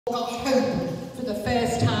hope for the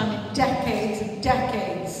first time in decades and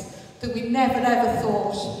decades that we never ever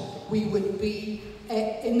thought we would be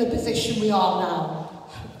in the position we are now,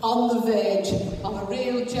 on the verge of a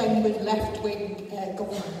real genuine left-wing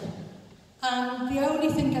government. And the only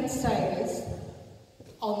thing I'd say is,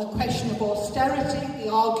 on the question of austerity, the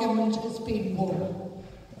argument has been won.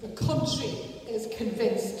 The country is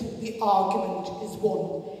convinced the argument is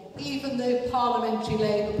won. Even the Parliamentary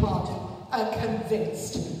Labour Party are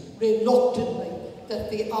convinced, reluctantly, that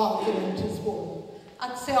the argument is won.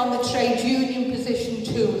 I'd say on the trade union position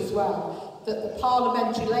too as well, that the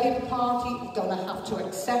Parliamentary Labour Party is going to have to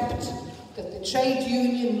accept that the trade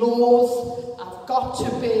union laws have got to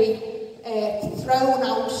be thrown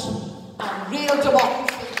out and real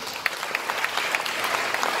democracy.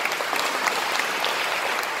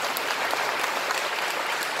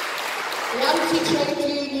 The anti-trade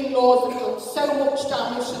union laws have done so much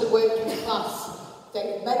damage to the working class.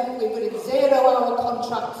 They've meant we've got 0-hour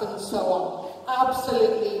contracts and so on.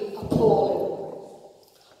 Absolutely appalling.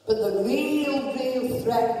 But the real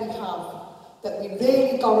threat we have, that we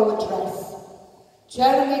really got to address,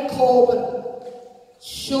 Jeremy Corbyn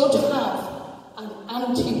should have an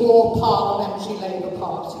anti-war Parliamentary Labour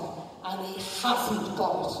Party, and he hasn't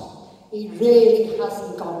got it. He really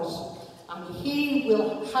hasn't got it. And he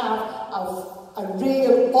will have a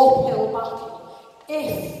real uphill battle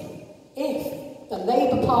if the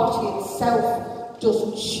Labour Party itself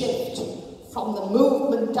doesn't shift from the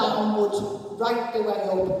movement downwards right the way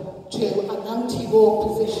up to an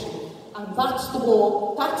anti-war position. And that's the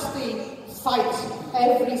war, that's the fight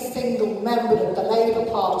every single member of the Labour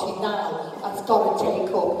Party now has got to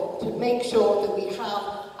take up, to make sure that we have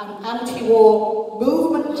an anti-war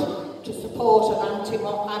movement, to support an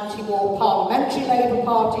anti-war Parliamentary Labour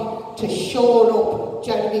Party, to shore up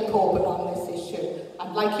Jeremy Corbyn on this issue.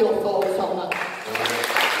 I'd like your thoughts on that.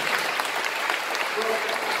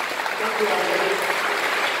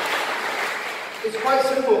 It's quite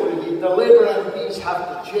simple, really. The Labour MPs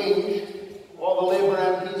have to change, or the Labour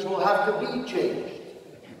MPs will have to be changed.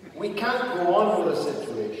 We can't go on with a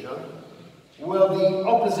situation where the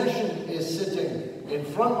opposition is sitting in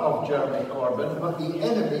front of Jeremy Corbyn, but the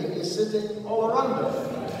enemy is sitting all around him.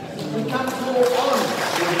 We can't go on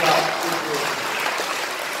with that situation.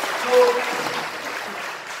 So,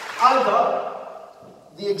 either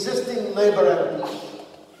the existing Labour MPs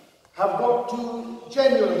have got to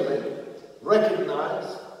genuinely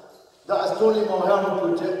recognise that, as Tony Mulhern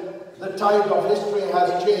put it, the tide of history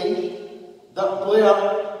has changed, that Blair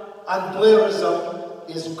and Blairism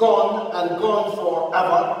is gone and gone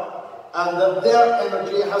forever, and that their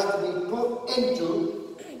energy has to be put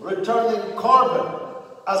into returning Corbyn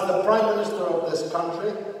as the Prime Minister of this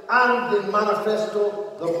country and the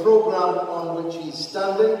manifesto, the programme on which he's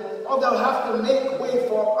standing, or they'll have to make way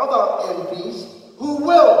for other MPs who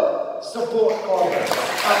will support Corbyn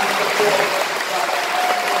and support that.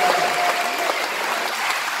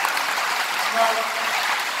 Now,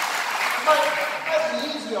 it might be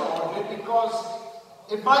easier on it because,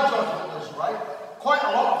 if my judgment is right, quite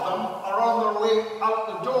a lot of them are on their way out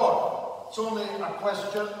the door. It's only a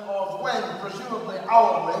question of when, presumably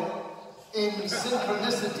hourly, in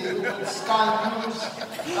synchronicity with Sky News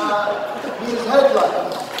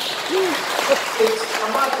headlines. It's a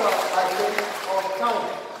matter, I think, of time.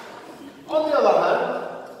 On the other hand,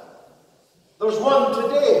 there's one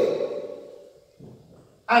today,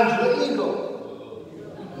 Angela Eagle,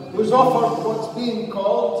 who's offered what's being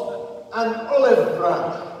called an olive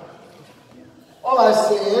branch. All I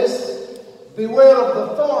say is, beware of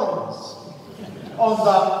the thorns on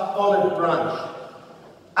that olive branch.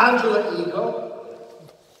 Angela Eagle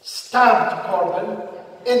stabbed Corbyn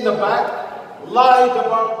in the back, lied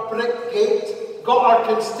about Brickgate, got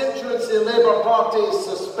our constituency Labour Party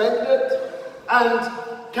suspended,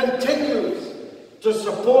 and continues to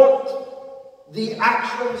support the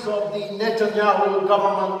actions of the Netanyahu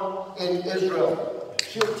government in Israel.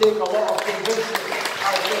 She'll take a lot of convincing,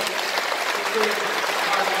 I think.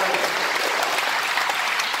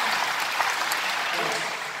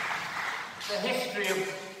 The history of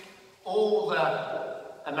all the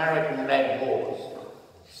American-led wars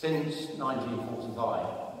since 1945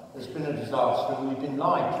 has been a disaster, and we've been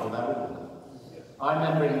lied to about all of them. I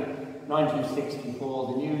remember in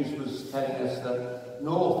 1964 the news was telling us that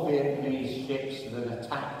North Vietnamese ships had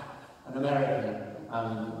attacked an American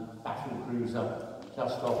battle cruiser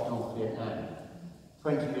just off North Vietnam.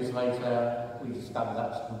 20 years later, we discovered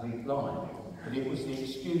that's a complete lie. But it was the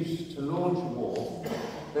excuse to launch a war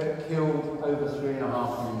that killed over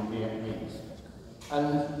 3.5 million Vietnamese.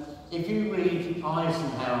 And if you read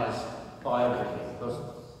Eisenhower's biography, because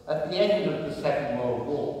at the end of the Second World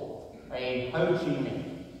War, Ho Chi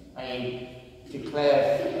Minh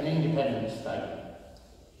declared an independent state,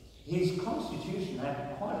 his constitution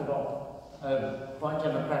had quite a lot of quite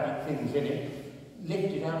democratic things in it,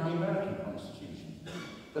 lifted out the American constitution.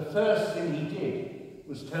 The first thing he did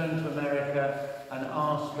was turn to America and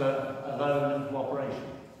ask for a loan and cooperation.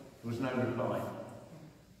 There was no reply.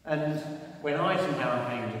 And when Eisenhower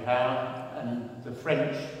came to power, and the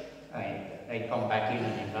French, they'd gone back in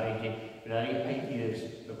and invaded, but only 8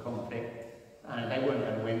 years of conflict, and they weren't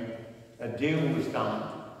going to win, a deal was done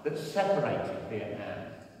that separated Vietnam.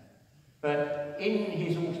 But in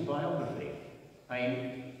his autobiography,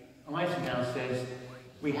 Eisenhower says,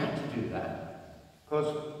 we had to do that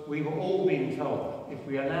because we were all being told if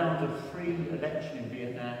we allowed a free election in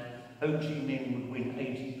Vietnam, Ho Chi Minh would win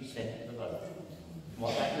 80% of the vote.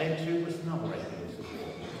 What that led to was another 8 years of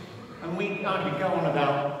war. And I could go on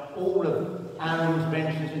about all of our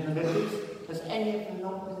interventions in the Middle East. Has any of them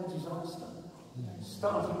not been a disaster?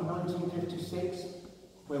 Starting in 1956,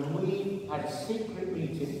 when we had a secret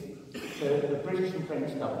meeting, the British and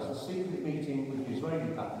French governments, a secret meeting with the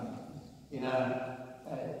Israeli government in a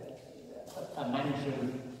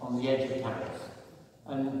mansion on the edge of Paris.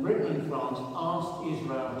 And Britain and France asked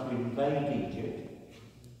Israel to invade Egypt,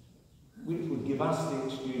 which would give us the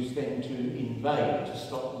excuse then to invade, to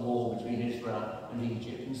stop the war between Israel and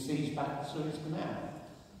Egypt and seize back the Suez Canal.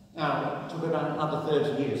 Now, it took about another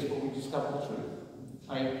 30 years before we discovered the truth.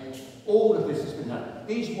 All of this has been done.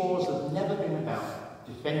 These wars have never been about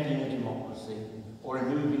defending a democracy or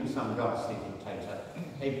removing some ghastly dictator.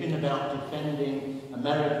 They've been about defending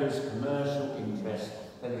America's commercial interests,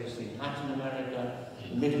 whether it's in Latin America,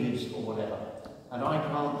 the Middle East, or whatever. And I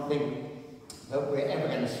can't think that we're ever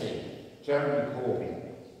going to see Jeremy Corbyn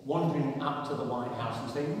wandering up to the White House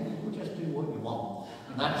and saying, we'll just do what you want.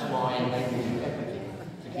 And that's why they will do everything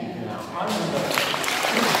to keep you out. I remember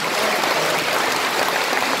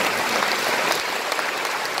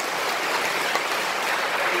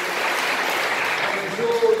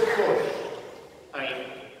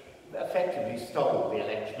effectively stole the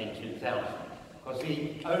election in 2000 because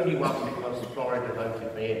he only won because Florida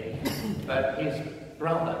voted for him. But his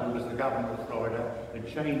brother, who was the governor of Florida, had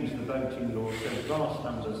changed the voting law so vast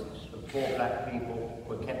numbers of poor black people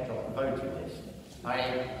were kept off the voting list.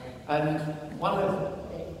 And one of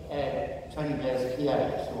Tony Blair's key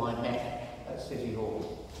aides, who I met at City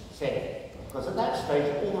Hall, said, because at that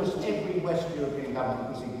stage almost every West European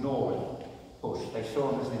government was ignoring Bush. They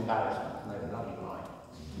saw him as an embarrassment, and they were bloody right.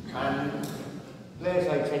 And Blair's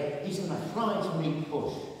aide said, he's going to fly to meet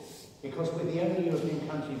Bush because we're the only European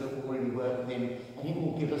country that will really work with him and he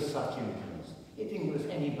will give us such influence. He didn't give us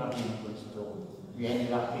any bloody influence at all. We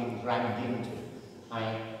ended up being dragged into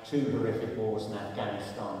 2 horrific wars in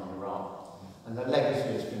Afghanistan and Iraq. And the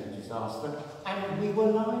legacy has been a disaster. And we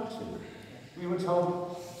were lied to. We were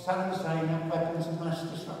told Saddam Hussein had weapons of mass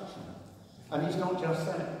destruction. And it's not just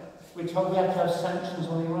that. We're told we have to have sanctions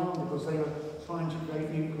on Iran because they were trying to create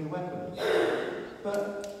nuclear weapons. But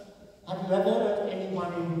have you ever heard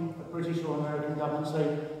anyone in a British or American government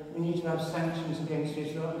say we need to have sanctions against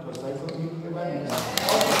Israel because they've got nuclear weapons?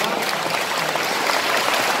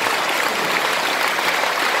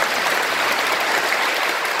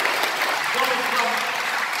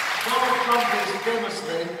 Donald Trump is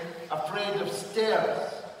famously afraid of stairs.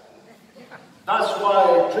 That's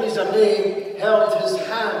why Theresa May held his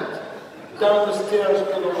hand down the stairs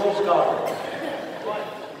to the Rose Garden.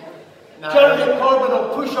 Jeremy Corbyn will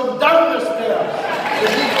push him down the stairs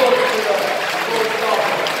if he goes to the Rose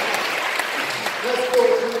Garden. Let's go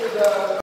to the